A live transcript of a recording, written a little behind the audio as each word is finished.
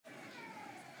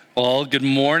Well, good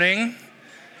morning.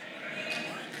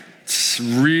 It's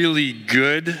really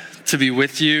good to be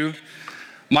with you.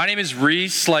 My name is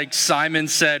Reese, like Simon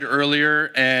said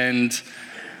earlier, and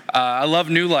I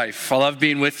love New Life. I love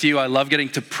being with you. I love getting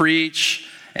to preach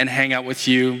and hang out with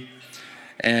you.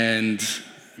 And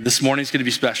this morning's going to be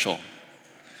special.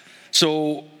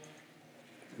 So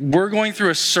we're going through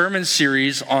a sermon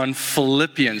series on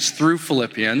Philippians, through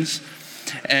Philippians.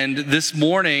 And this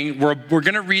morning, we're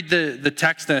going to read the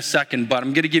text in a second, but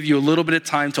I'm going to give you a little bit of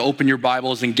time to open your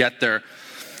Bibles and get there.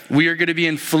 We are going to be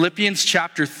in Philippians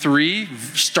chapter 3,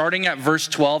 starting at verse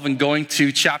 12 and going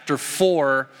to chapter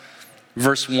 4,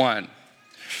 verse 1.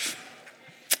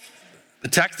 The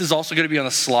text is also going to be on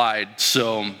the slide,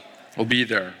 so we'll be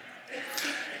there.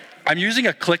 I'm using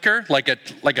a clicker, like a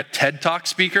TED Talk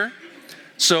speaker.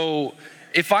 So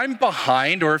if I'm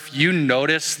behind or if you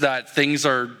notice that things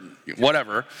are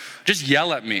whatever, just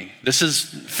yell at me. This is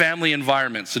family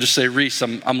environment, so just say, Reese,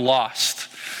 I'm lost.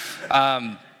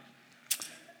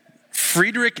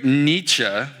 Friedrich Nietzsche,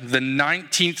 the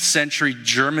 19th century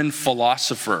German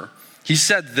philosopher, he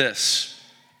said this.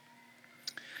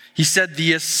 He said,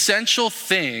 the essential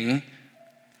thing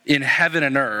in heaven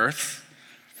and earth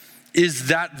is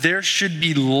that there should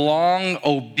be long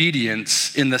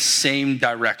obedience in the same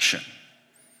direction.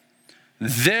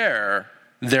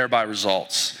 Thereby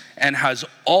results, and has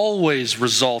always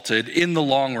resulted in the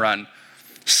long run,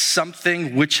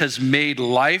 something which has made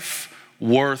life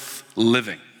worth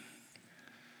living.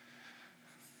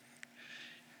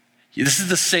 This is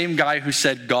the same guy who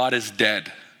said God is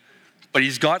dead, but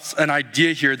he's got an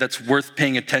idea here that's worth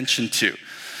paying attention to.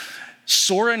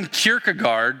 Søren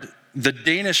Kierkegaard, the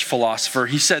Danish philosopher,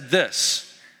 he said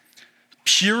this: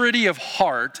 purity of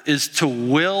heart is to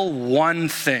will one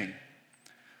thing.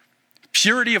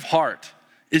 Purity of heart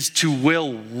is to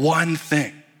will one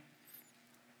thing.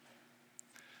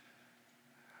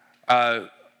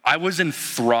 I was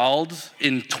enthralled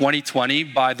in 2020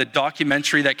 by the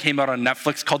documentary that came out on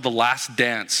Netflix called The Last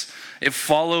Dance. It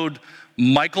followed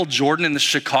Michael Jordan and the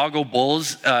Chicago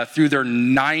Bulls through their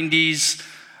 90s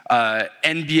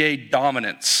NBA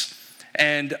dominance.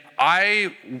 And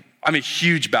I'm a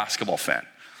huge basketball fan.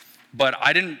 But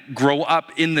I didn't grow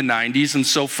up in the 90s, and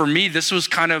so for me, this was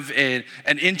kind of an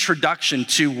introduction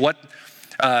to what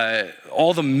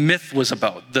all the myth was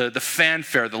about, the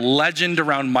fanfare, the legend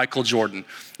around Michael Jordan.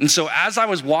 And so as I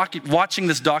was watching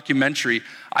this documentary,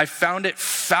 I found it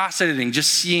fascinating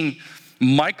just seeing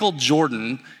Michael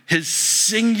Jordan, his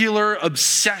singular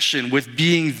obsession with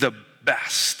being the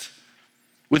best,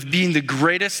 with being the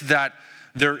greatest that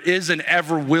there is and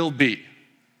ever will be.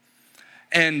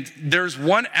 And there's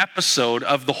one episode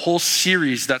of the whole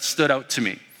series that stood out to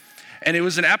me. And it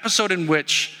was an episode in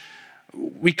which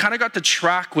we kind of got to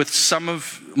track with some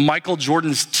of Michael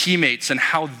Jordan's teammates and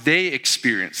how they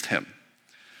experienced him.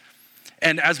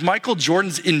 And as Michael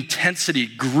Jordan's intensity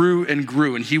grew and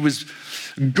grew, and he was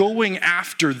going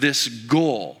after this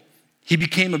goal, he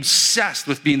became obsessed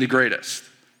with being the greatest.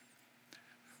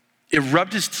 It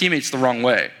rubbed his teammates the wrong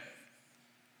way.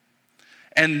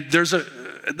 And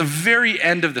at the very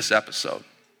end of this episode,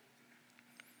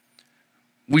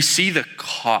 we see the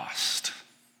cost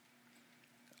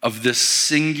of this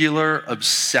singular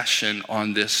obsession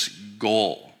on this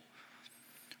goal,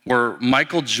 where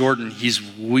Michael Jordan, he's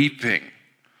weeping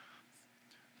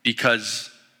because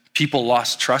people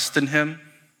lost trust in him.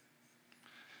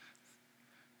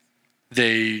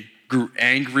 They grew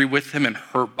angry with him and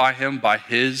hurt by him, by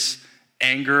his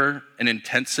anger and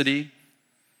intensity.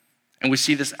 And we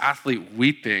see this athlete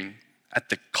weeping at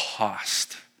the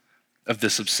cost of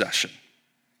this obsession.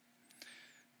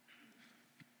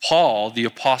 Paul, the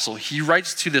apostle, he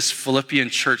writes to this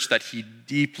Philippian church that he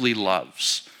deeply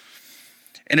loves.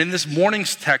 And in this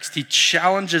morning's text, he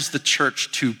challenges the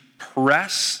church to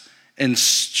press and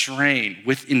strain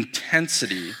with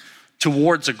intensity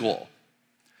towards a goal.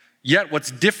 Yet what's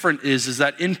different is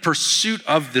that in pursuit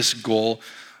of this goal,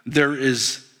 there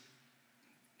is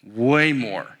way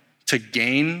more to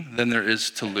gain than there is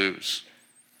to lose.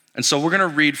 And so we're going to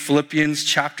read Philippians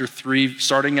chapter 3,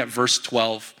 starting at verse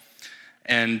 12.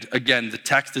 And again, the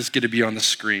text is going to be on the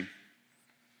screen.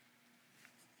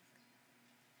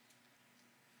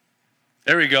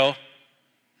 There we go.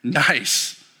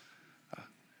 Nice.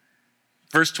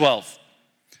 Verse 12.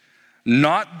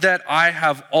 Not that I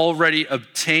have already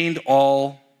obtained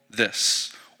all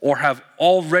this, or have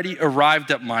already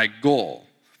arrived at my goal,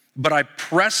 but I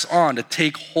press on to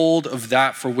take hold of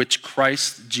that for which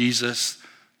Christ Jesus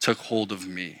took hold of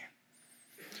me.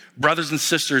 Brothers and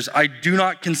sisters, I do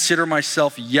not consider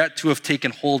myself yet to have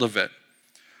taken hold of it.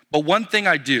 But one thing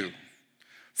I do,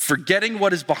 Forgetting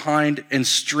what is behind and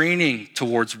straining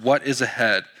towards what is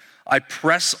ahead, I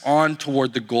press on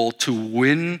toward the goal to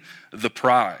win the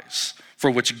prize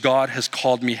for which God has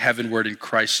called me heavenward in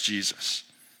Christ Jesus.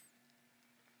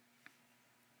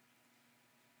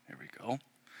 There we go.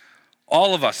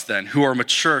 All of us then who are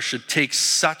mature should take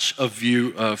such a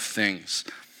view of things.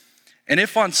 And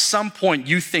if on some point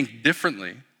you think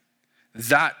differently,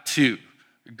 that too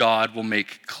God will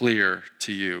make clear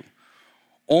to you.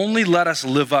 Only let us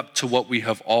live up to what we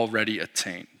have already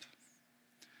attained.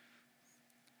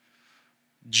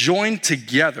 Join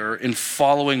together in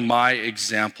following my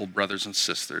example, brothers and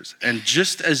sisters. And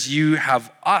just as you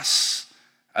have us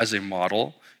as a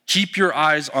model, keep your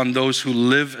eyes on those who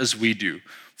live as we do.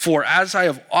 For as I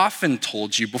have often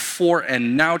told you before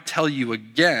and now tell you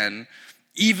again,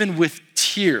 even with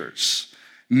tears,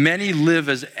 many live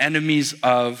as enemies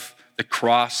of the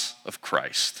cross of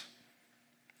Christ.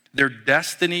 Their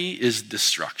destiny is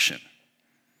destruction.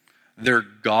 Their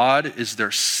God is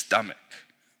their stomach,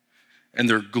 and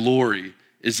their glory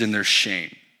is in their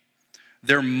shame.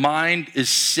 Their mind is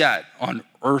set on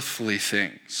earthly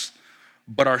things,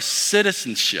 but our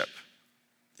citizenship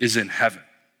is in heaven.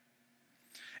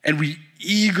 And we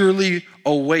eagerly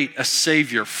await a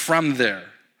Savior from there,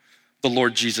 the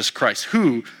Lord Jesus Christ,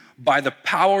 who, by the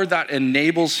power that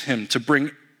enables him to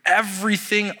bring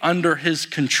everything under his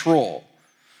control,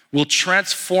 will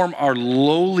transform our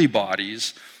lowly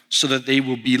bodies so that they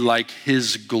will be like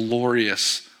his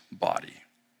glorious body.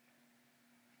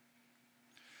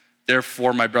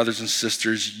 Therefore, my brothers and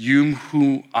sisters, you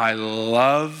whom I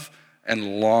love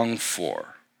and long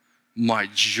for, my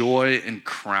joy and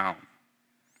crown,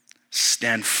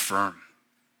 stand firm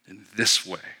in this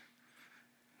way.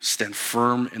 Stand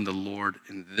firm in the Lord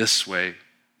in this way,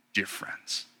 dear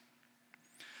friends.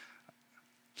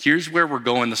 Here's where we're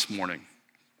going this morning.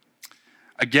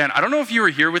 Again, I don't know if you were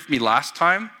here with me last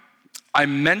time. I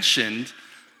mentioned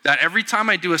that every time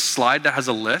I do a slide that has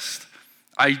a list,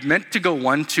 I meant to go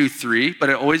 1, 2, 3, but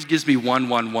it always gives me 1,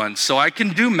 1, 1. So I can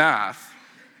do math,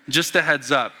 just a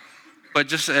heads up,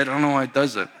 but I don't know why it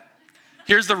does it.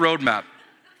 Here's the roadmap.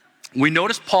 We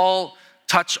notice Paul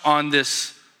touch on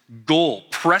this goal,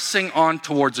 pressing on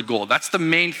towards a goal. That's the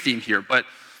main theme here, but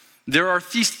there are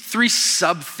these 3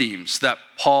 sub-themes that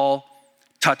Paul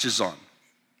touches on.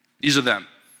 These are them.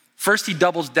 First, he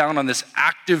doubles down on this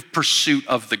active pursuit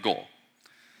of the goal.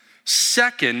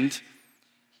 Second,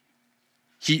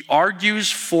 he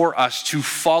argues for us to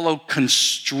follow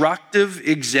constructive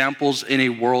examples in a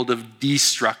world of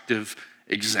destructive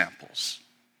examples.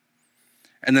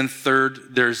 And then third,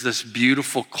 there's this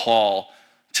beautiful call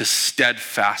to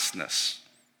steadfastness.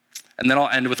 And then I'll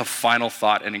end with a final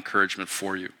thought and encouragement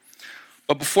for you.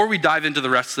 But before we dive into the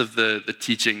rest of the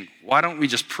teaching, why don't we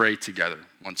just pray together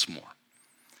once more?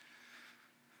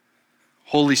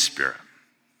 Holy Spirit,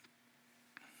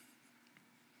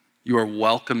 you are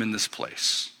welcome in this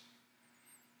place.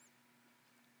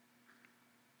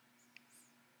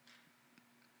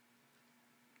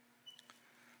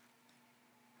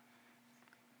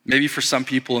 Maybe for some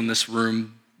people in this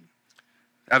room,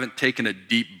 haven't taken a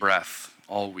deep breath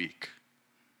all week.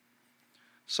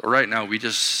 So right now, we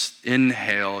just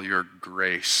inhale your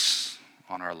grace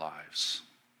on our lives.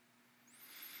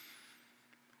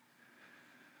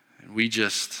 And we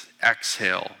just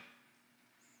exhale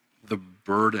the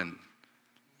burden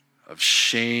of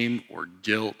shame or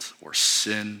guilt or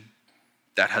sin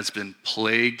that has been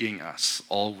plaguing us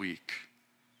all week.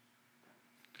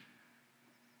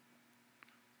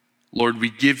 Lord, we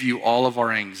give you all of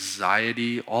our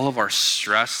anxiety, all of our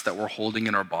stress that we're holding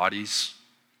in our bodies.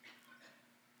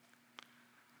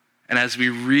 And as we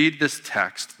read this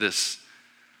text, this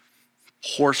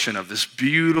portion of this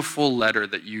beautiful letter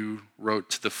that you wrote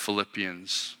to the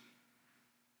Philippians,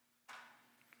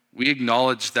 we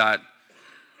acknowledge that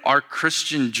our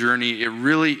Christian journey, it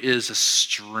really is a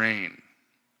strain.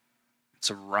 It's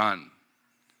a run.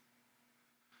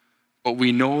 But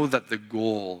we know that the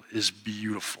goal is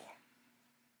beautiful.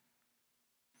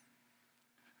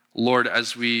 Lord,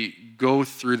 as we go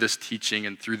through this teaching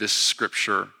and through this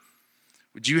scripture,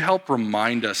 would you help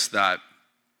remind us that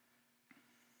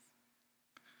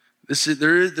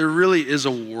there really is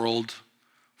a world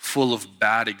full of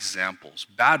bad examples,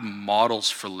 bad models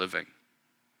for living.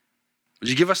 Would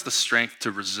you give us the strength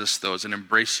to resist those and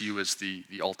embrace you as the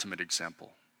ultimate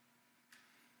example?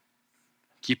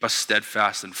 Keep us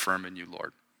steadfast and firm in you,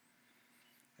 Lord.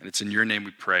 And it's in your name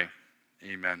we pray.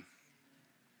 Amen.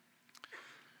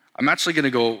 I'm actually going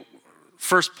to go,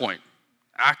 first point,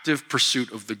 active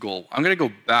pursuit of the goal. I'm going to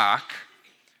go back,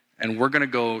 and we're going to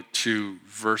go to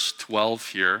verse 12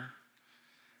 here.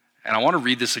 And I want to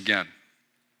read this again.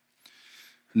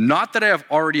 Not that I have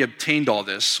already obtained all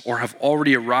this or have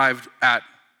already arrived at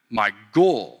my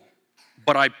goal,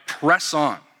 but I press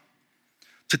on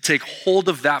to take hold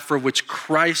of that for which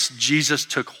Christ Jesus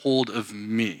took hold of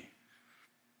me.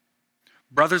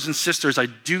 Brothers and sisters, I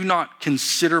do not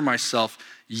consider myself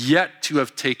yet to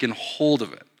have taken hold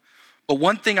of it. But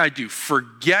one thing I do,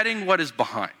 forgetting what is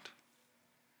behind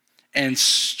and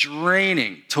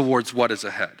straining towards what is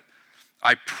ahead,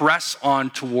 I press on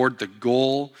toward the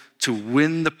goal to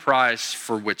win the prize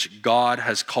for which God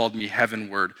has called me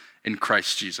heavenward in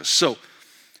Christ Jesus. So,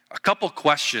 a couple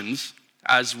questions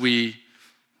as we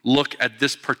look at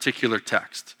this particular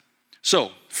text.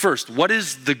 So, first, what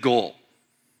is the goal?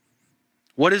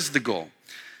 What is the goal?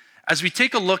 As we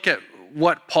take a look at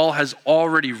what Paul has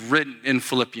already written in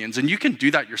Philippians, and you can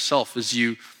do that yourself as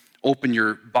you open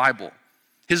your Bible,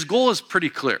 his goal is pretty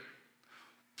clear.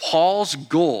 Paul's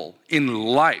goal in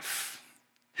life,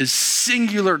 his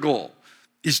singular goal,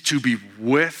 is to be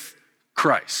with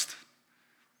Christ.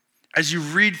 As you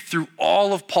read through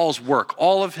all of Paul's work,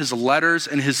 all of his letters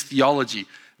and his theology,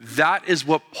 that is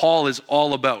what Paul is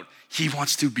all about. He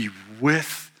wants to be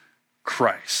with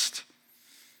Christ.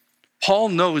 Paul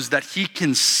knows that he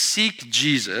can seek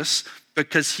Jesus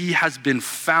because he has been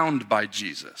found by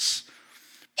Jesus.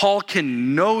 Paul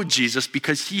can know Jesus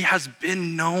because he has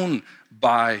been known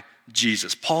by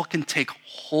Jesus. Paul can take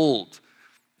hold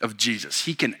of Jesus.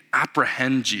 He can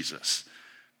apprehend Jesus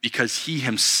because he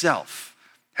himself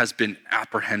has been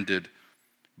apprehended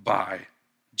by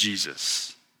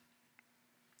Jesus.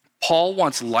 Paul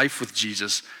wants life with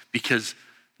Jesus because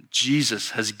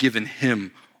Jesus has given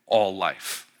him all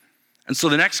life. And so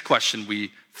the next question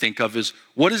we think of is,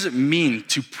 what does it mean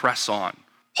to press on?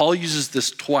 Paul uses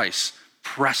this twice,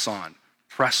 press on,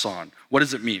 press on. What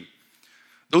does it mean?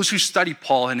 Those who study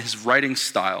Paul and his writing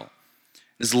style,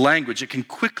 his language, it can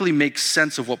quickly make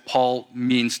sense of what Paul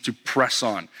means to press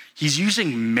on. He's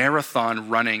using marathon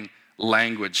running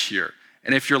language here.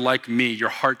 And if you're like me, your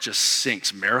heart just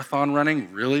sinks. Marathon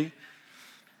running, really? A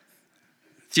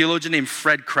theologian named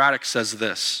Fred Craddock says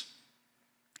this: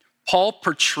 Paul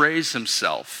portrays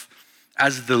himself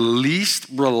as the least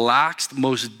relaxed,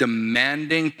 most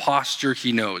demanding posture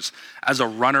he knows as a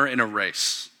runner in a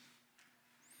race.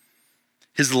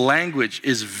 His language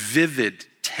is vivid,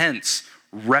 tense,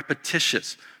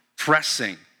 repetitious,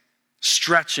 pressing,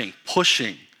 stretching,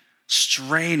 pushing,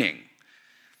 straining.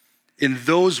 In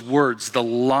those words, the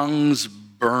lungs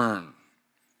burn,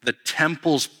 the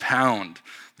temples pound,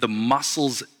 the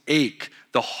muscles ache,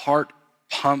 the heart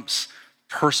pumps,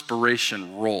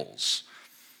 perspiration rolls.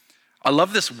 I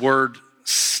love this word,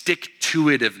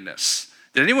 stick-to-itiveness.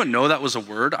 Did anyone know that was a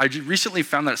word? I recently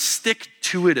found that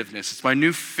stick-to-itiveness. It's my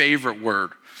new favorite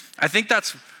word. I think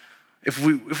that's, if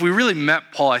we really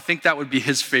met Paul, I think that would be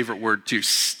his favorite word too,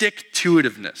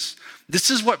 stick-to-itiveness. This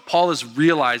is what Paul is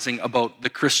realizing about the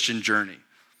Christian journey.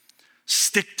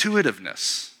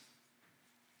 Stick-to-itiveness.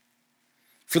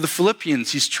 For the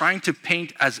Philippians, he's trying to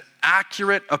paint as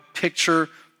accurate a picture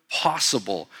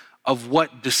possible of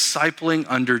what discipling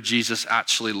under Jesus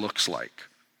actually looks like.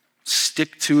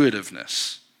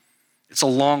 Stick-to-itiveness. It's a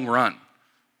long run.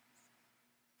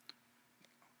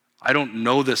 I don't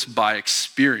know this by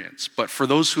experience, but for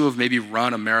those who have maybe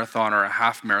run a marathon or a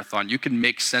half marathon, you can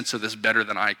make sense of this better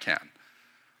than I can.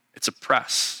 It's a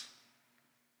press,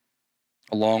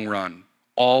 a long run,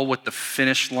 all with the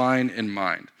finish line in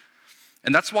mind.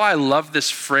 And that's why I love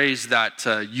this phrase that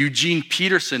Eugene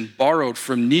Peterson borrowed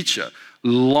from Nietzsche,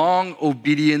 long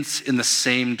obedience in the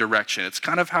same direction. It's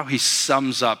kind of how he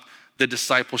sums up the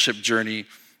discipleship journey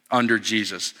under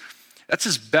Jesus. That's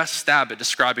his best stab at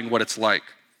describing what it's like.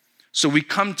 So we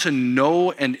come to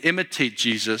know and imitate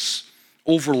Jesus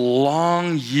over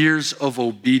long years of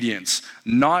obedience,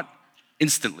 not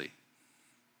instantly.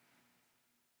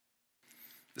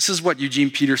 This is what Eugene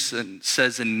Peterson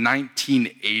says in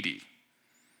 1980.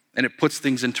 And it puts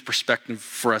things into perspective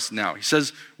for us now. He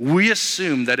says, we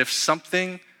assume that if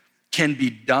something can be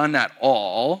done at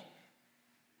all,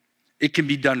 it can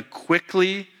be done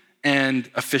quickly and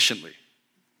efficiently.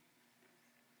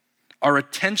 Our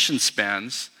attention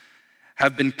spans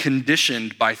have been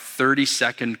conditioned by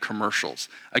 30-second commercials.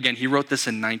 Again, he wrote this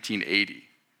in 1980.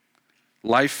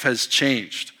 Life has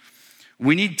changed.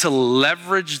 We need to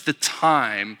leverage the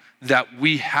time that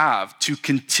we have to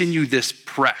continue this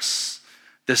press,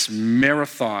 this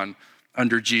marathon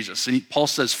under Jesus. And Paul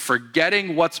says,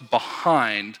 forgetting what's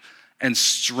behind and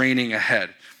straining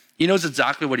ahead. He knows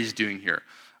exactly what he's doing here.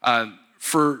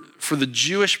 For the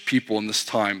Jewish people in this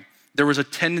time, there was a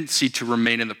tendency to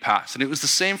remain in the past. And it was the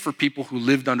same for people who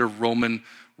lived under Roman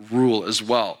rule as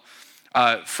well.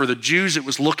 For the Jews, it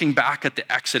was looking back at the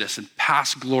Exodus and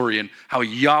past glory and how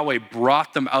Yahweh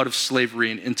brought them out of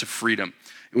slavery and into freedom.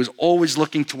 It was always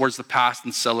looking towards the past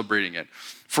and celebrating it.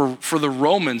 For the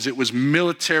Romans, it was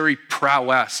military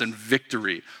prowess and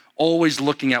victory, always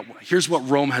looking at, here's what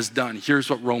Rome has done, here's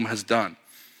what Rome has done.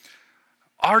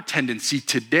 Our tendency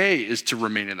today is to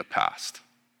remain in the past.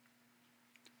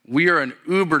 We are an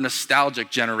uber nostalgic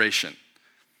generation.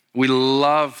 We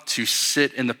love to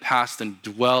sit in the past and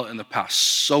dwell in the past,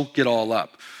 soak it all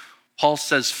up. Paul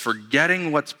says,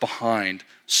 forgetting what's behind,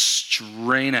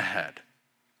 strain ahead.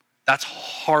 That's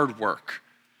hard work.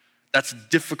 That's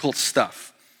difficult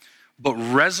stuff. But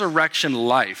resurrection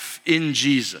life in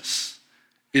Jesus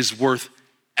is worth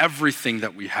everything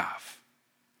that we have.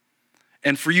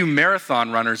 And for you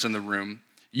marathon runners in the room,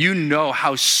 you know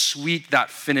how sweet that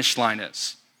finish line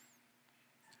is.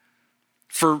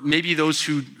 For maybe those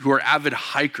who are avid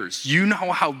hikers, you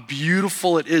know how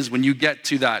beautiful it is when you get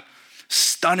to that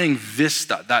stunning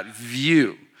vista, that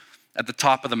view at the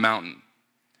top of the mountain,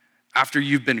 after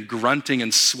you've been grunting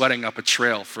and sweating up a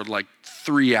trail for like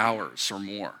 3 hours or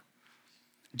more.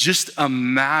 Just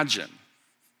imagine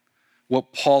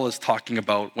what Paul is talking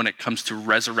about when it comes to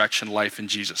resurrection life in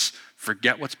Jesus.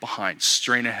 Forget what's behind,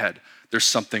 strain ahead. There's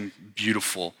something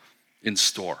beautiful in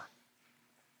store.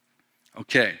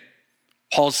 Okay.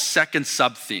 Paul's second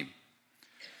sub-theme.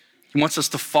 He wants us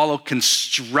to follow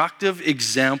constructive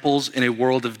examples in a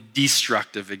world of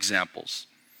destructive examples.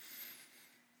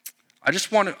 I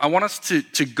want us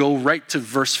to go right to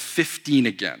verse 15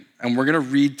 again, and we're going to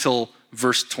read till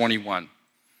verse 21.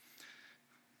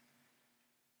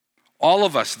 All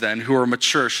of us then who are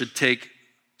mature should take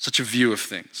such a view of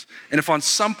things. And if on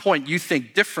some point you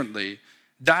think differently,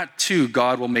 that too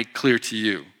God will make clear to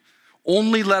you.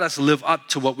 Only let us live up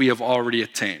to what we have already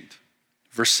attained.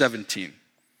 Verse 17.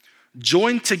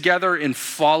 Join together in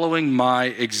following my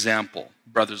example,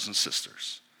 brothers and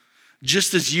sisters.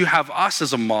 Just as you have us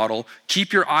as a model,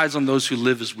 keep your eyes on those who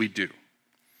live as we do.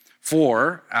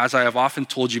 For, as I have often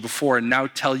told you before and now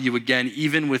tell you again,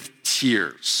 even with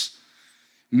tears,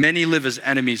 many live as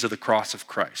enemies of the cross of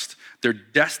Christ. Their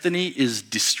destiny is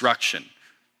destruction.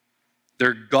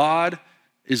 Their God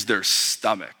is their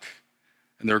stomach,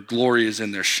 and their glory is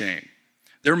in their shame.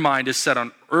 Their mind is set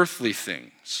on earthly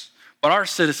things, but our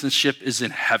citizenship is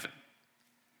in heaven.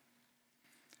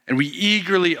 And we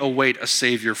eagerly await a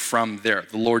Savior from there,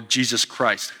 the Lord Jesus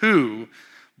Christ, who,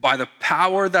 by the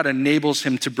power that enables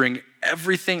him to bring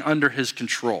everything under his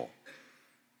control,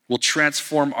 will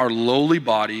transform our lowly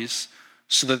bodies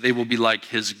so that they will be like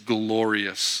his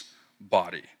glorious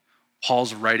body.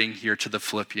 Paul's writing here to the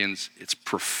Philippians. It's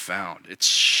profound, it's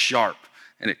sharp,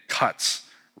 and it cuts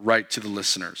right to the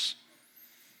listeners.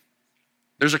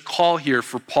 There's a call here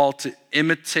for Paul to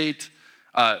imitate,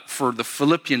 for the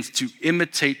Philippians to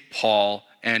imitate Paul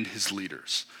and his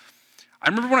leaders. I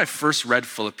remember when I first read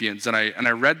Philippians and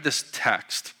I read this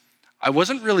text, I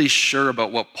wasn't really sure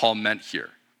about what Paul meant here.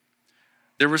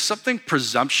 There was something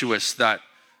presumptuous that,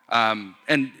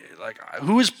 and like,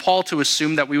 who is Paul to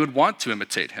assume that we would want to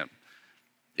imitate him?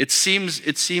 It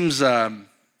seems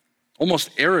almost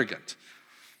arrogant.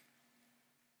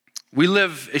 We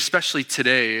live, especially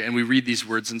today, and we read these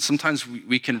words, and sometimes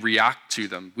we can react to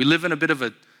them. We live in a bit of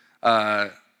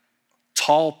a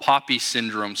tall poppy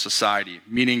syndrome society,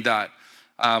 meaning that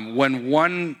when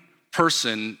one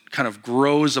person kind of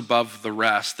grows above the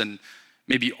rest and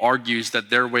maybe argues that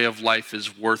their way of life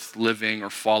is worth living or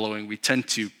following, we tend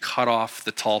to cut off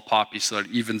the tall poppy so that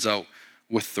it evens out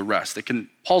with the rest.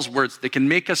 Paul's words, they can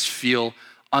make us feel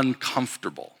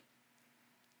uncomfortable.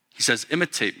 He says,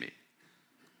 imitate me.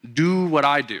 Do what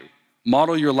I do.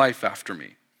 Model your life after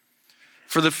me.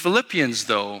 For the Philippians,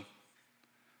 though,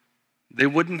 they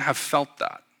wouldn't have felt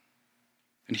that.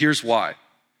 And here's why.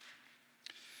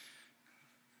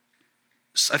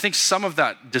 I think some of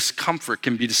that discomfort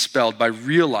can be dispelled by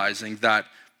realizing that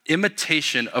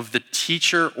imitation of the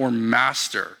teacher or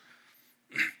master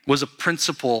was a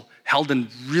principle held in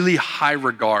really high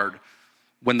regard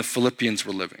when the Philippians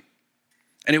were living.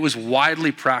 And it was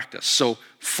widely practiced. So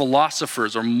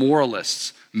philosophers or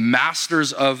moralists,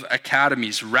 masters of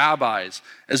academies, rabbis,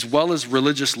 as well as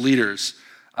religious leaders,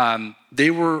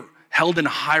 they were held in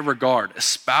high regard,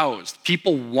 espoused.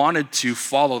 People wanted to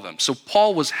follow them. So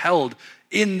Paul was held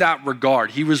in that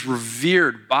regard. He was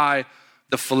revered by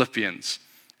the Philippians.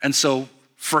 And so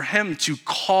for him to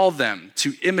call them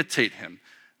to imitate him,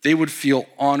 they would feel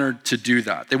honored to do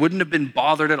that. They wouldn't have been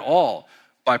bothered at all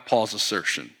by Paul's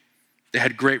assertion. They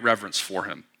had great reverence for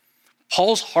him.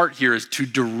 Paul's heart here is to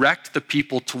direct the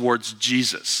people towards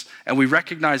Jesus, and we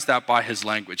recognize that by his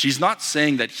language. He's not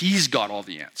saying that he's got all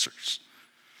the answers.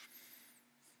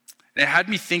 And it had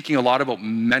me thinking a lot about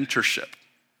mentorship.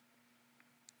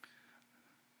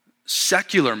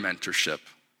 Secular mentorship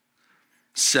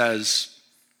says,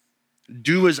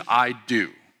 do as I do.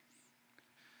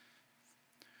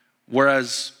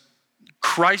 Whereas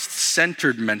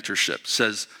Christ-centered mentorship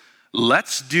says,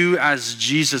 let's do as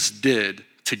Jesus did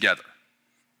together.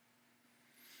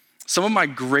 Some of my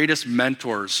greatest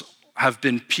mentors have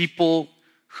been people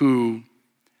who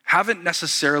haven't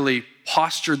necessarily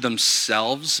postured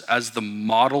themselves as the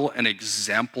model and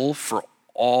example for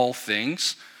all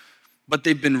things, but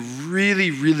they've been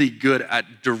really, really good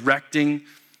at directing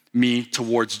me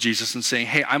towards Jesus and saying,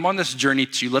 hey, I'm on this journey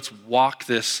too. Let's walk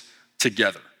this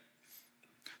together.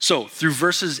 So through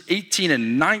verses 18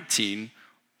 and 19,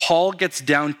 Paul gets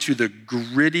down to the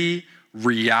gritty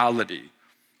reality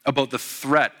about the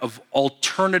threat of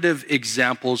alternative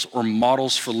examples or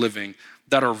models for living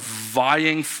that are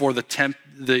vying for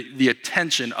the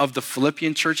attention of the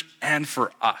Philippian church and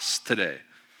for us today.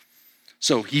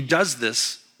 So he does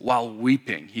this while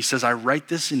weeping. He says, I write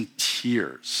this in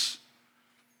tears.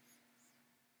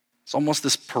 It's almost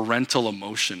this parental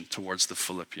emotion towards the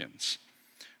Philippians.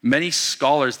 Many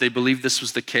scholars, they believe this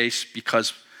was the case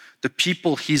because the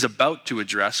people he's about to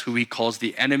address, who he calls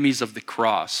the enemies of the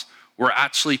cross, were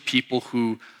actually people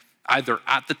who either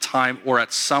at the time or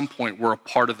at some point were a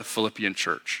part of the Philippian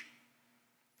church.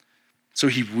 So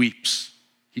he weeps,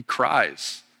 he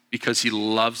cries because he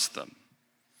loves them,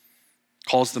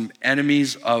 calls them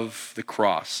enemies of the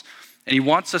cross. And he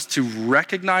wants us to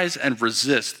recognize and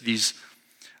resist these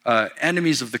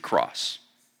enemies of the cross.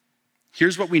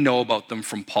 Here's what we know about them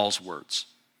from Paul's words.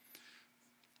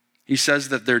 He says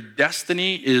that their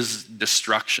destiny is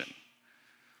destruction.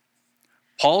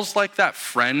 Paul's like that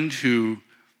friend who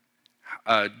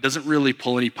doesn't really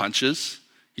pull any punches.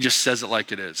 He just says it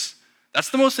like it is. That's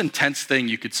the most intense thing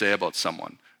you could say about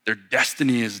someone. Their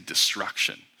destiny is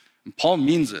destruction. And Paul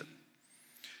means it.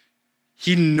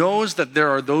 He knows that there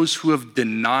are those who have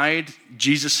denied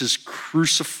Jesus'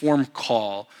 cruciform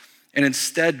call and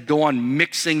instead go on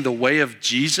mixing the way of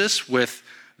Jesus with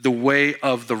the way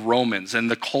of the Romans and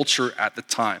the culture at the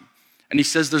time. And he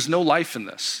says there's no life in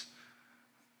this.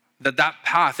 That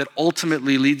path, it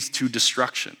ultimately leads to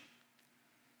destruction.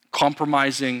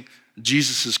 Compromising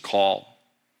Jesus' call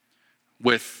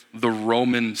with the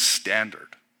Roman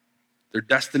standard. Their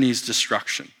destiny is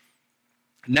destruction.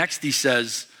 Next, he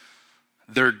says,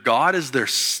 their God is their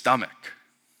stomach.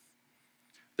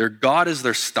 Their God is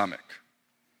their stomach.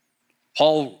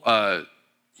 Paul,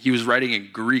 he was writing in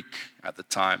Greek at the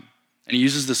time, and he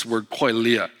uses this word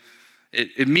koilia.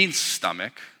 It means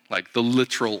stomach, like the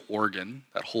literal organ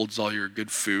that holds all your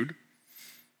good food.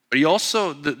 But he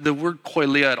also, the word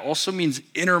koilia, it also means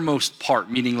innermost part,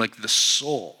 meaning like the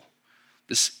soul,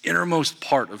 this innermost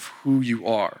part of who you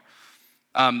are.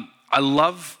 I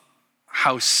love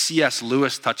how C.S.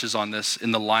 Lewis touches on this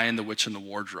in The Lion, the Witch, and the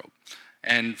Wardrobe.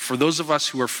 And for those of us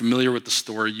who are familiar with the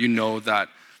story, you know that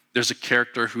there's a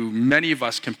character who many of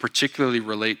us can particularly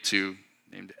relate to,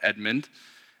 named Edmund.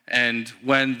 And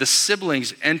when the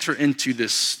siblings enter into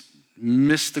this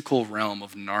mystical realm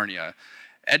of Narnia,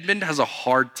 Edmund has a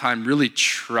hard time really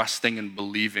trusting and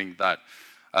believing that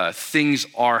things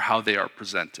are how they are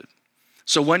presented.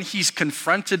 So when he's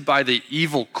confronted by the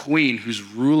evil queen who's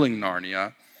ruling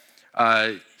Narnia,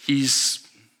 he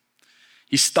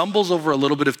stumbles over a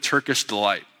little bit of Turkish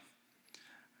delight.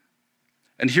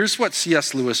 And here's what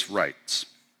C.S. Lewis writes.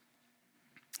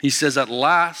 He says, at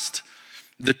last,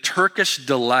 the Turkish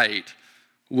delight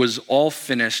was all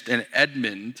finished, and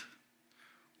Edmund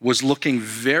was looking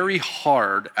very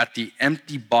hard at the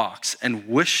empty box and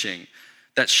wishing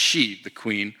that she, the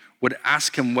queen, would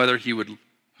ask him whether he would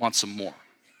want some more.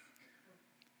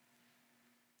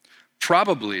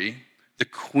 Probably the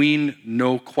queen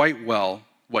knew quite well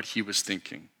what he was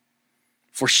thinking,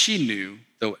 for she knew,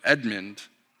 though Edmund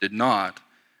did not,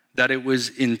 that it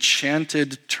was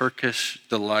enchanted Turkish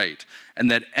delight,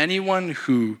 and that anyone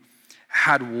who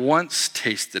had once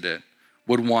tasted it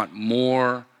would want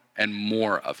more and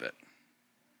more of it,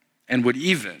 and would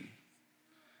even,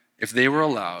 if they were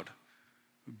allowed,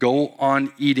 go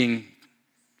on eating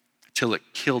till it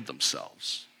killed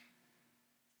themselves.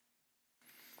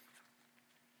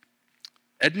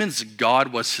 Edmund's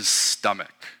God was his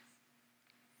stomach,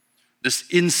 this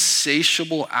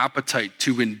insatiable appetite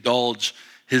to indulge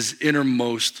his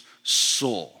innermost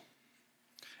soul.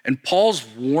 And Paul's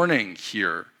warning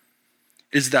here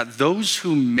is that those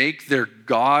who make their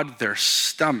God their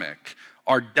stomach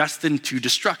are destined to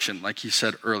destruction, like he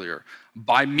said earlier,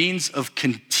 by means of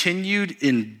continued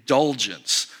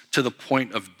indulgence to the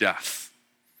point of death.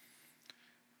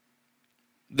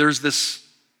 There's this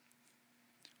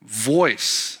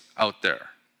voice out there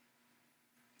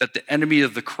that the enemies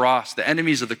of the cross,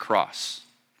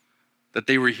 that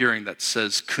they were hearing that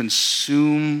says,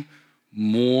 consume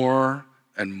more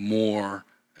and more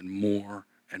and more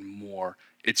and more.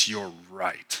 It's your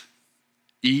right.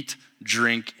 Eat,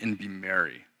 drink, and be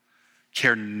merry.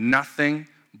 Care nothing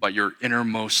but your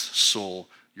innermost soul,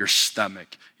 your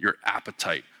stomach, your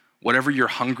appetite. Whatever you're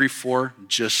hungry for,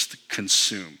 just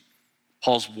consume.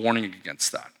 Paul's warning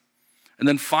against that. And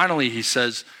then finally, he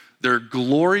says, their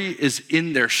glory is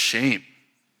in their shame.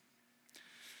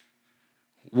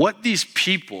 What these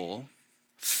people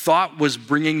thought was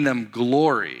bringing them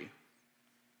glory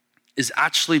is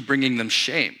actually bringing them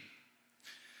shame.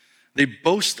 They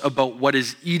boast about what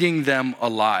is eating them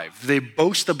alive. They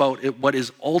boast about what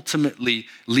is ultimately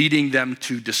leading them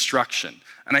to destruction.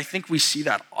 And I think we see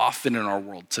that often in our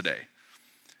world today.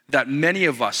 That many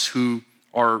of us who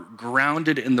are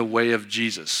grounded in the way of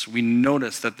Jesus, we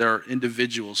notice that there are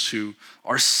individuals who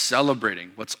are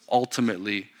celebrating what's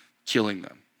ultimately killing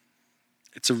them.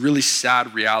 It's a really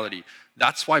sad reality.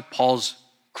 That's why Paul's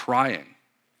crying,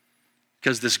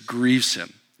 because this grieves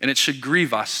him, and it should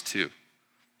grieve us too.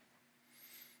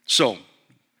 So,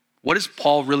 what is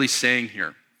Paul really saying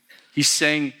here? He's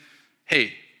saying,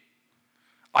 hey,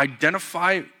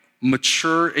 identify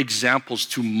mature examples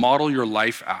to model your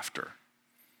life after.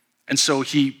 And so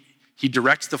he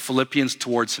directs the Philippians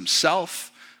towards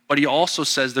himself, but he also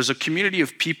says there's a community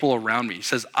of people around me. He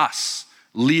says us,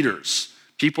 leaders,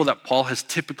 people that Paul has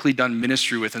typically done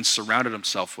ministry with and surrounded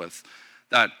himself with,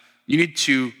 that you need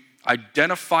to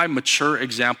identify mature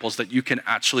examples that you can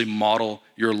actually model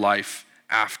your life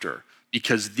after,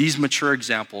 because these mature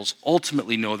examples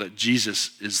ultimately know that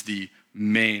Jesus is the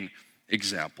main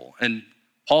example. And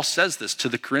Paul says this to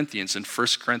the Corinthians in 1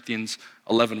 Corinthians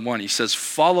 11:1. He says,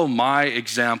 follow my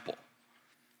example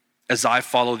as I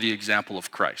follow the example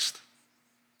of Christ.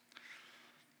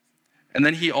 And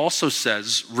then he also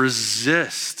says,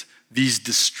 resist these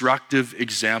destructive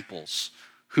examples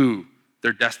who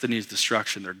their destiny is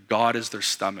destruction, their God is their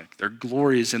stomach, their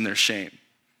glory is in their shame.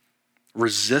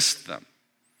 Resist them.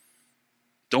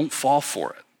 Don't fall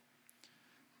for it.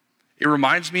 It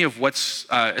reminds me of what's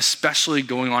especially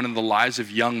going on in the lives of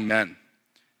young men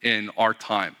in our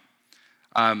time.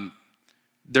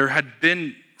 There had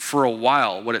been, for a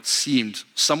while, what it seemed,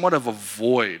 somewhat of a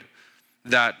void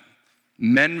that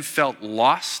men felt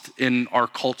lost in our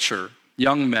culture,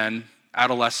 young men,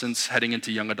 adolescents heading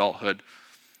into young adulthood.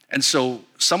 And so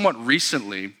somewhat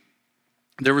recently,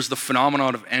 there was the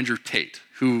phenomenon of Andrew Tate,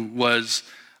 who was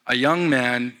a young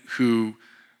man who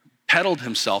peddled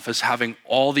himself as having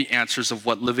all the answers of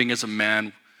what living as a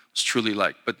man was truly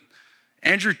like. But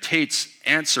Andrew Tate's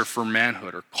answer for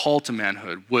manhood, or call to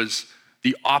manhood, was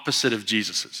the opposite of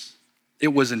Jesus's. It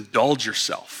was indulge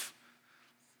yourself.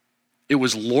 It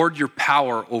was lord your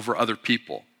power over other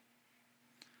people.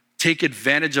 Take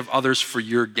advantage of others for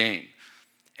your gain.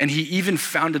 And he even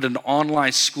founded an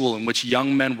online school in which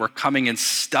young men were coming and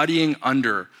studying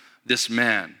under this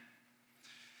man.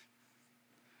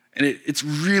 And it's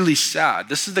really sad.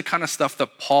 This is the kind of stuff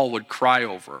that Paul would cry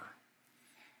over.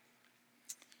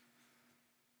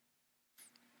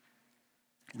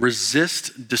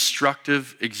 Resist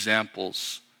destructive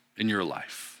examples in your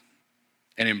life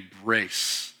and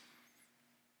embrace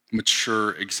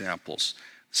mature examples.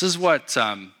 This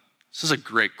is a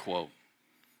great quote.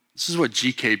 This is what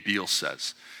G.K. Beale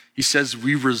says. He says,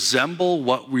 we resemble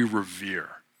what we revere,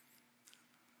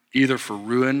 either for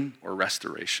ruin or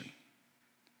restoration.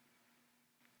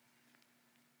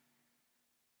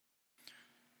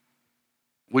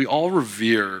 We all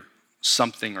revere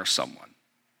something or someone.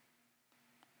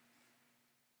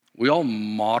 We all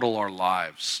model our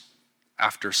lives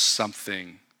after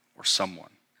something or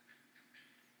someone.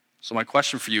 So my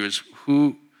question for you is,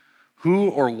 who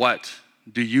or what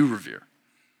do you revere?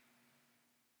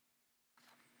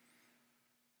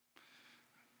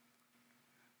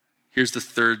 Here's the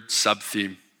third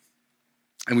sub-theme.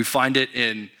 And we find it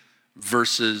in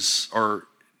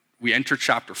we enter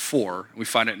chapter 4, and we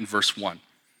find it in verse 1.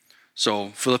 So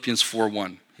Philippians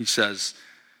 4:1, he says,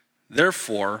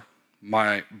 therefore,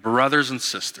 my brothers and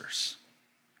sisters,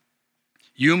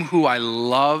 you who I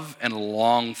love and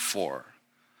long for,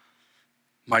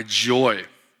 my joy,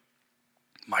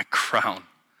 my crown,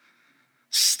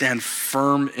 stand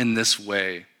firm in this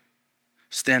way.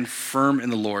 Stand firm in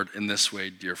the Lord in this way,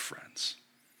 dear friends.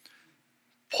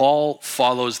 Paul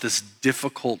follows this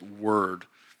difficult word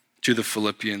to the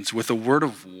Philippians with a word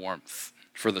of warmth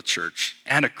for the church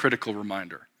and a critical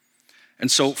reminder. And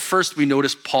so first we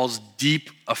notice Paul's deep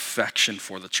affection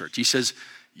for the church. He says,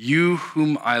 you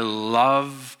whom I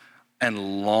love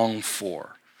and long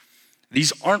for.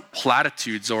 These aren't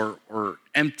platitudes or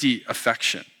empty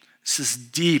affection. It's this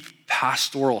deep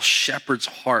pastoral shepherd's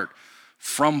heart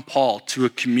from Paul to a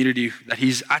community that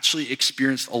he's actually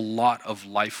experienced a lot of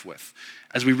life with.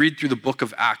 As we read through the book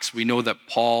of Acts, we know that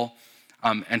Paul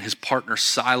and his partner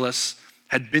Silas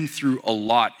had been through a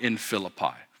lot in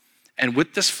Philippi. And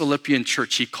with this Philippian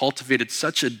church, he cultivated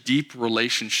such a deep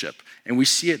relationship. And we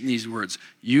see it in these words,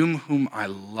 "You whom I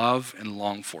love and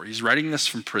long for." He's writing this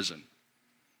from prison.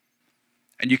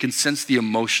 And you can sense the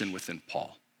emotion within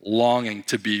Paul, longing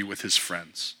to be with his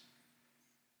friends.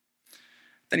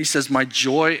 Then he says, "My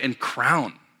joy and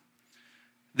crown."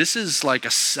 This is like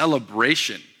a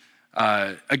celebration.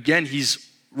 Again, he's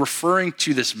referring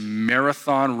to this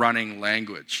marathon running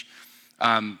language.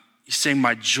 He's saying,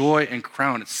 "My joy and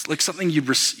crown." It's like something you'd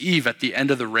receive at the end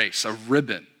of the race, a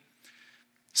ribbon.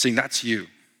 Saying, that's you.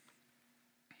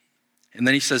 And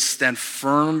then he says, "Stand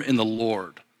firm in the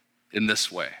Lord in this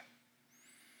way."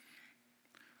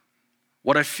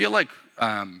 What I feel like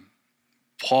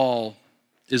Paul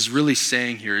is really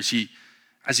saying here is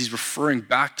as he's referring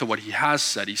back to what he has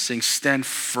said, he's saying, stand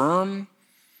firm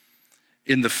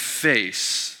in the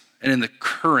face and in the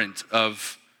current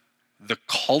of the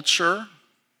culture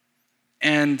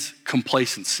and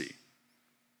complacency.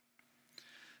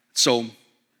 So,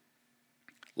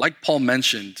 like Paul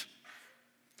mentioned,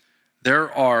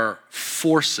 there are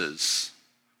forces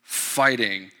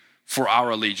fighting for our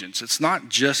allegiance. It's not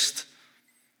just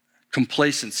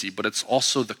complacency, but it's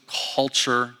also the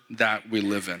culture that we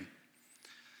live in.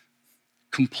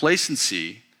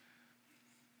 Complacency,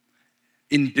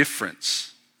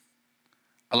 indifference,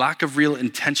 a lack of real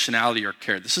intentionality or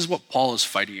care. This is what Paul is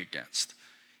fighting against.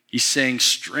 He's saying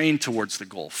strain towards the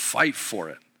goal, fight for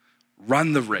it,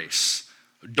 run the race.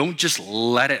 Don't just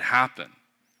let it happen.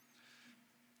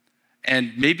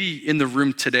 And maybe in the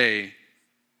room today,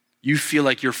 you feel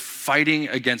like you're fighting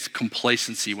against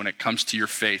complacency when it comes to your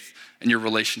faith and your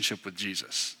relationship with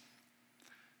Jesus.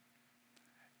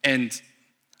 And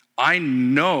I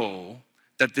know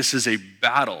that this is a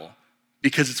battle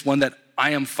because it's one that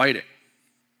I am fighting.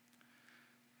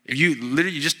 If you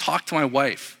literally just talk to my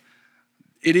wife,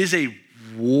 it is a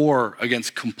war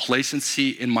against complacency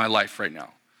in my life right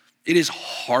now. It is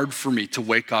hard for me to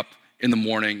wake up in the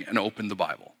morning and open the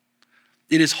Bible.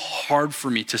 It is hard for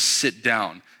me to sit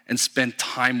down and spend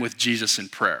time with Jesus in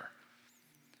prayer.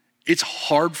 It's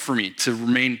hard for me to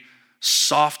remain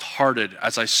soft-hearted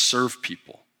as I serve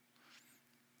people.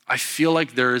 I feel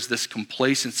like there is this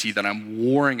complacency that I'm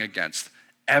warring against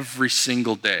every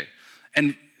single day.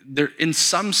 And there, in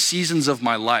some seasons of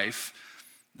my life,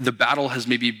 the battle has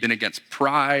maybe been against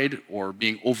pride or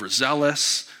being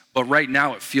overzealous, but right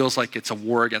now it feels like it's a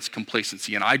war against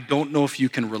complacency. And I don't know if you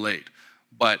can relate,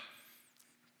 but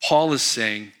Paul is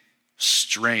saying,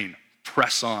 strain,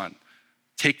 press on,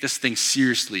 take this thing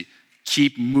seriously,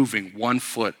 keep moving one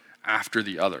foot after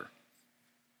the other.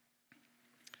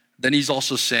 Then he's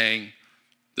also saying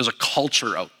there's a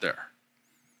culture out there,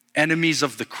 enemies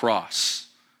of the cross,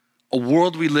 a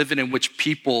world we live in which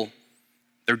people,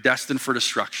 they're destined for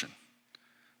destruction.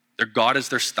 Their God is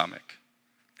their stomach,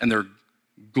 and their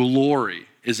glory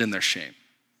is in their shame.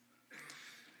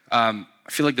 I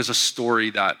feel like there's a story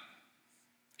that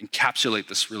encapsulates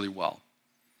this really well.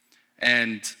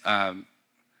 And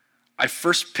I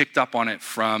first picked up on it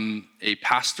from a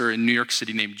pastor in New York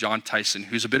City named John Tyson,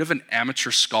 who's a bit of an amateur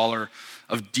scholar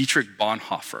of Dietrich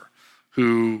Bonhoeffer,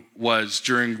 who was,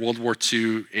 during World War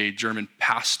II, a German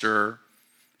pastor,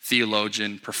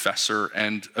 theologian, professor,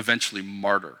 and eventually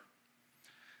martyr.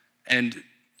 And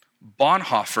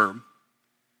Bonhoeffer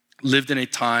lived in a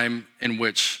time in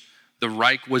which the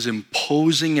Reich was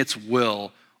imposing its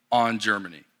will on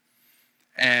Germany.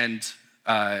 And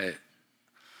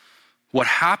what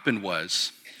happened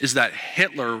is that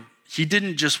Hitler, he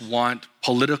didn't just want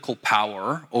political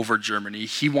power over Germany,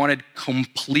 he wanted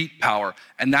complete power,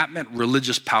 and that meant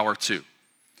religious power too.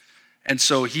 And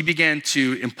so he began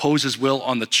to impose his will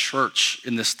on the church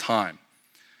in this time.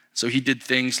 So he did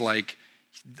things like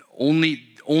only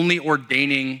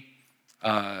ordaining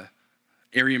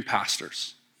Aryan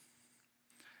pastors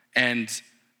and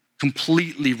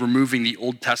completely removing the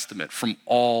Old Testament from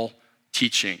all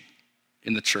teaching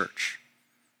in the church.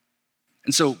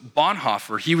 And so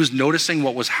Bonhoeffer, he was noticing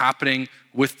what was happening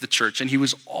with the church, and he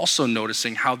was also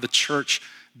noticing how the church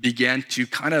began to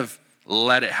kind of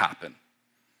let it happen,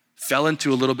 fell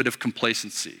into a little bit of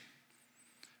complacency.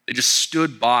 They just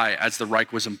stood by as the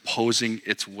Reich was imposing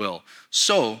its will.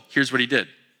 So here's what he did.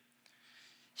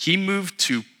 He moved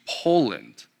to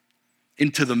Poland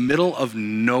into the middle of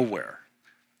nowhere,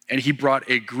 and he brought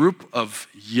a group of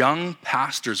young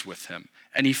pastors with him,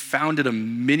 and he founded a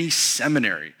mini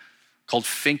seminary called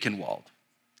Finkenwald.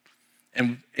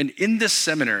 And in this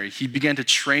seminary, he began to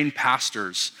train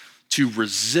pastors to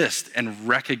resist and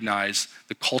recognize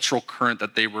the cultural current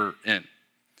that they were in.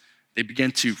 They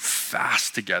began to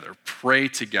fast together, pray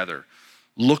together,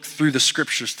 look through the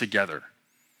scriptures together,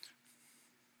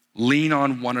 lean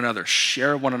on one another,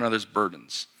 share one another's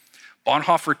burdens.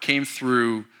 Bonhoeffer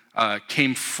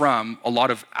came from a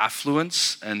lot of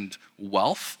affluence and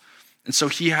wealth. And so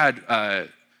he had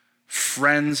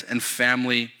friends and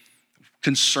family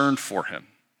concerned for him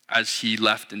as he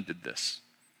left and did this.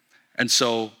 And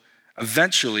so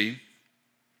eventually,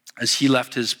 as he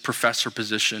left his professor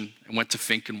position and went to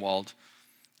Finkenwald,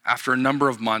 after a number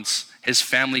of months, his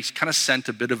family kind of sent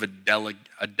a bit of a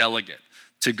delegate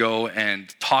to go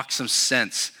and talk some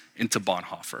sense into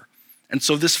Bonhoeffer. And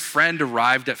so this friend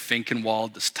arrived at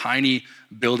Finkenwald, this tiny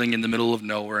building in the middle of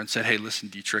nowhere, and said, hey, listen,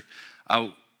 Dietrich,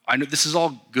 I know this is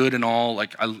all good and all,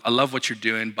 like I love what you're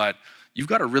doing, but you've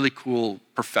got a really cool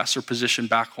professor position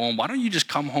back home. Why don't you just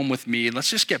come home with me and let's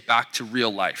just get back to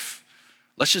real life.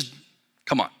 Let's just,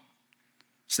 come on,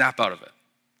 snap out of it.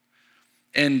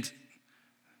 And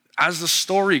as the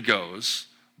story goes,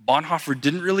 Bonhoeffer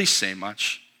didn't really say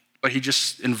much, but he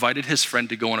just invited his friend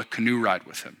to go on a canoe ride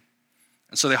with him.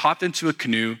 And so they hopped into a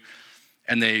canoe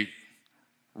and they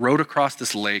rowed across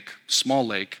this lake, small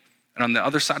lake, and on the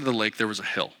other side of the lake, there was a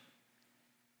hill.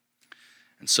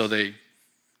 And so they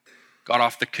got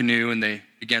off the canoe and they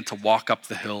began to walk up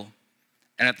the hill.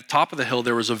 And at the top of the hill,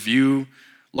 there was a view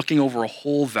looking over a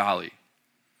whole valley.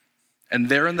 And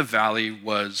there in the valley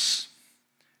was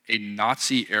a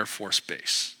Nazi Air Force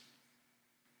base.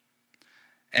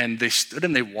 And they stood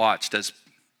and they watched as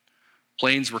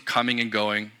planes were coming and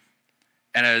going,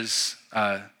 and as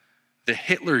the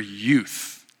Hitler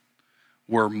youth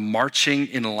were marching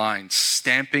in line,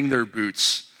 stamping their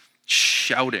boots,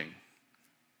 shouting.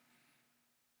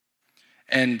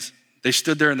 And they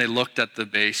stood there and they looked at the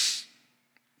base.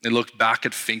 They looked back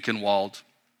at Finkenwald.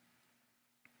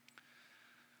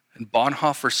 And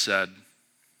Bonhoeffer said,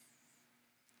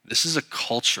 this is a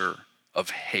culture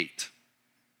of hate.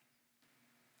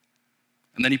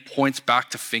 And then he points back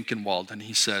to Finkenwald and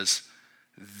he says,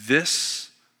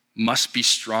 this must be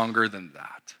stronger than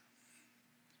that.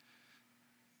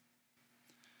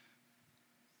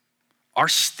 Our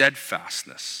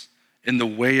steadfastness in the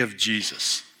way of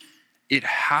Jesus, it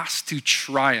has to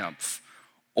triumph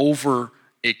over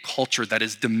a culture that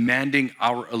is demanding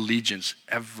our allegiance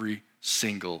every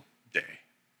single day.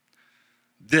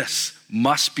 This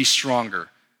must be stronger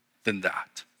than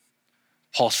that.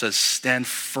 Paul says, stand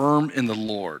firm in the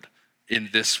Lord in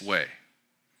this way.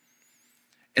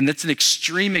 And that's an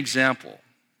extreme example.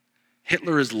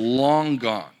 Hitler is long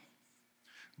gone,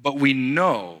 but we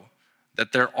know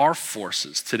that there are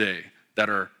forces today that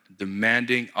are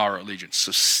demanding our allegiance.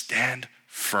 So stand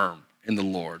firm in the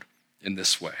Lord in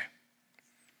this way.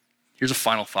 Here's a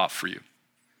final thought for you,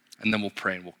 and then we'll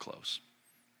pray and we'll close.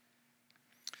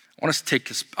 I want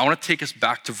to take us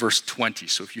back to verse 20.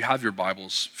 So if you have your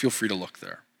Bibles, feel free to look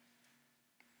there.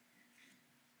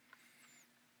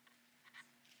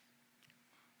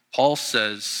 Paul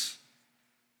says,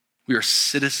 we are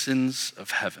citizens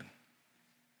of heaven.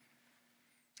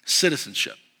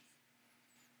 Citizenship.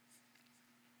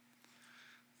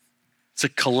 It's a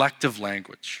collective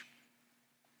language.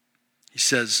 He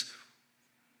says,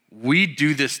 we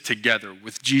do this together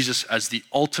with Jesus as the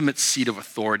ultimate seat of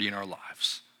authority in our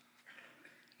lives.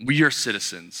 We are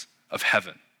citizens of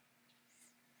heaven.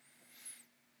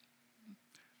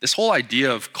 This whole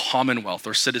idea of commonwealth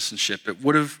or citizenship, it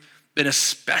would have been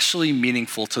especially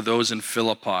meaningful to those in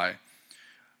Philippi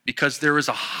because there is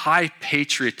a high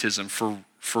patriotism for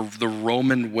the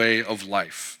Roman way of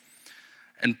life.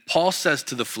 And Paul says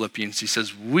to the Philippians, he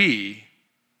says, we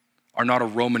are not a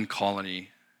Roman colony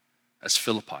as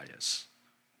Philippi is.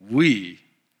 We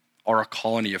are a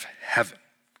colony of heaven.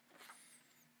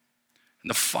 And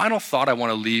the final thought I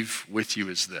want to leave with you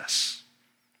is this.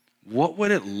 What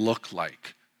would it look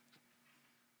like?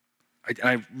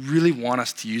 I really want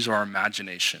us to use our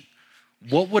imagination.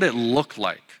 What would it look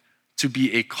like to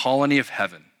be a colony of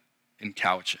heaven in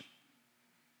Cowichan?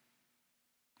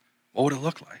 What would it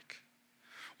look like?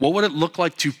 What would it look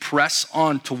like to press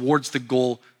on towards the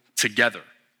goal together,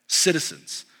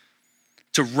 citizens,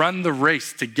 to run the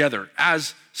race together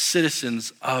as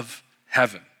citizens of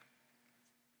heaven?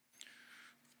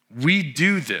 We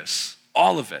do this,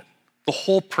 all of it, the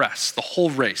whole press, the whole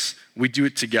race, we do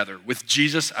it together with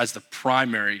Jesus as the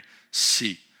primary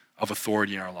seat of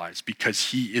authority in our lives because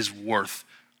he is worth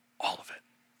all of it.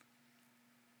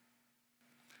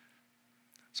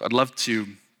 So I'd love to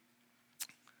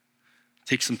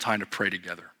take some time to pray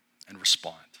together and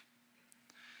respond.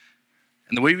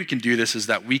 And the way we can do this is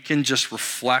that we can just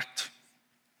reflect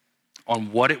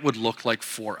on what it would look like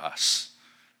for us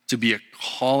to be a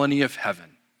colony of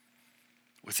heaven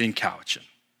within Cowichan,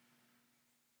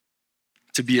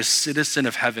 to be a citizen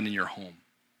of heaven in your home.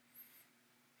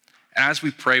 And as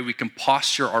we pray, we can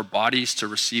posture our bodies to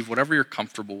receive whatever you're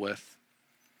comfortable with.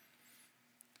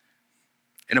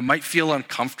 And it might feel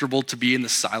uncomfortable to be in the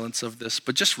silence of this,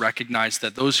 but just recognize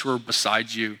that those who are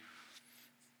beside you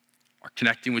are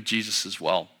connecting with Jesus as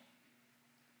well.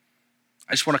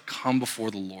 I just want to come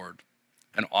before the Lord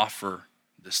and offer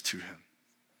this to him.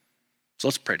 So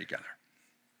let's pray together.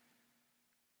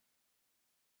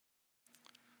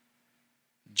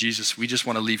 Jesus, we just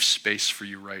want to leave space for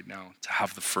you right now to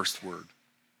have the first word.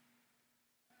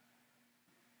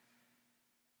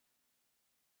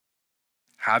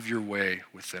 Have your way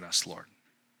within us, Lord.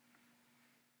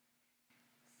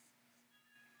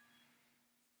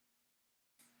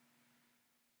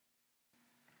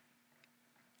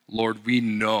 Lord, we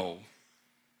know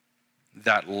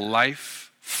that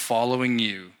life following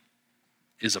you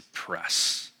is a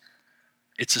press.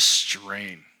 It's a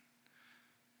strain.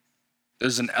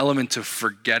 There's an element of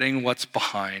forgetting what's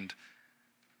behind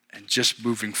and just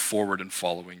moving forward and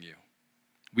following you.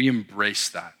 We embrace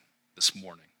that this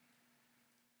morning.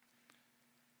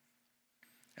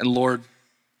 And Lord,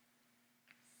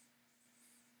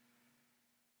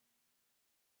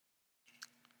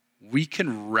 we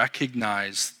can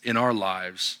recognize in our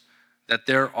lives that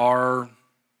there are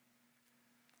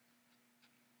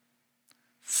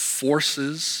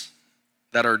forces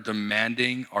that are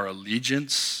demanding our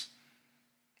allegiance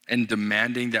and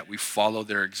demanding that we follow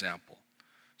their example.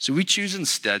 So we choose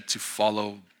instead to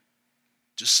follow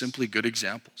just simply good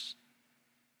examples,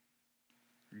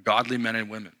 godly men and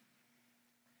women,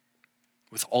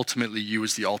 with ultimately you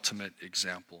as the ultimate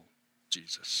example,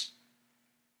 Jesus.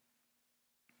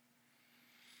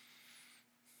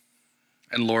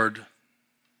 And Lord,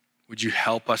 would you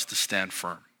help us to stand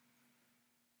firm,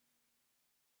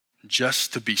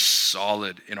 just to be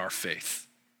solid in our faith,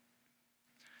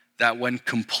 that when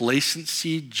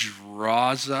complacency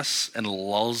draws us and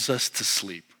lulls us to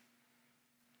sleep,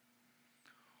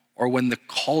 or when the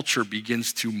culture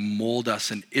begins to mold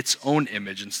us in its own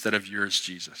image instead of yours,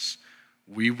 Jesus,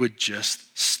 we would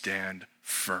just stand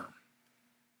firm.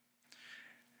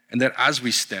 And that as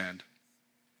we stand,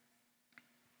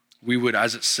 we would,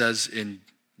 as it says in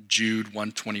Jude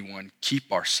 1:21,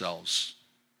 keep ourselves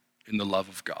in the love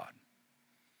of God.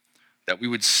 That we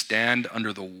would stand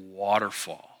under the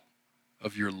waterfall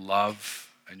of your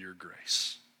love and your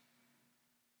grace.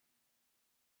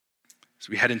 As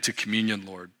we head into communion,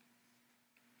 Lord,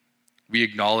 we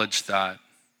acknowledge that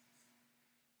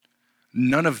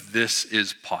none of this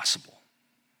is possible.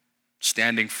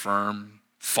 Standing firm,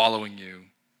 following you,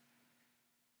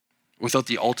 without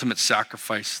the ultimate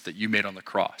sacrifice that you made on the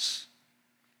cross.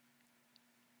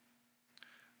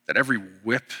 That every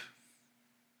whip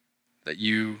that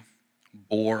you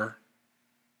bore,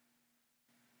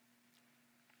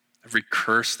 every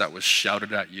curse that was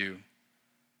shouted at you,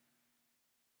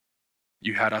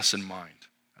 you had us in mind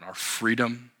and our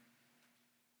freedom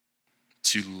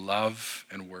to love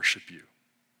and worship you.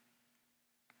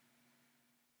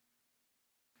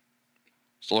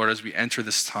 So Lord, as we enter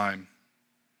this time,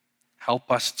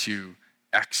 help us to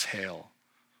exhale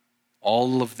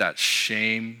all of that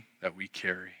shame that we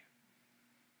carry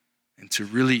and to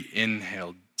really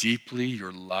inhale deeply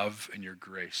your love and your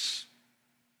grace.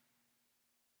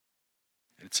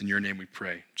 And it's in your name we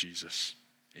pray, Jesus.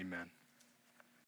 Amen.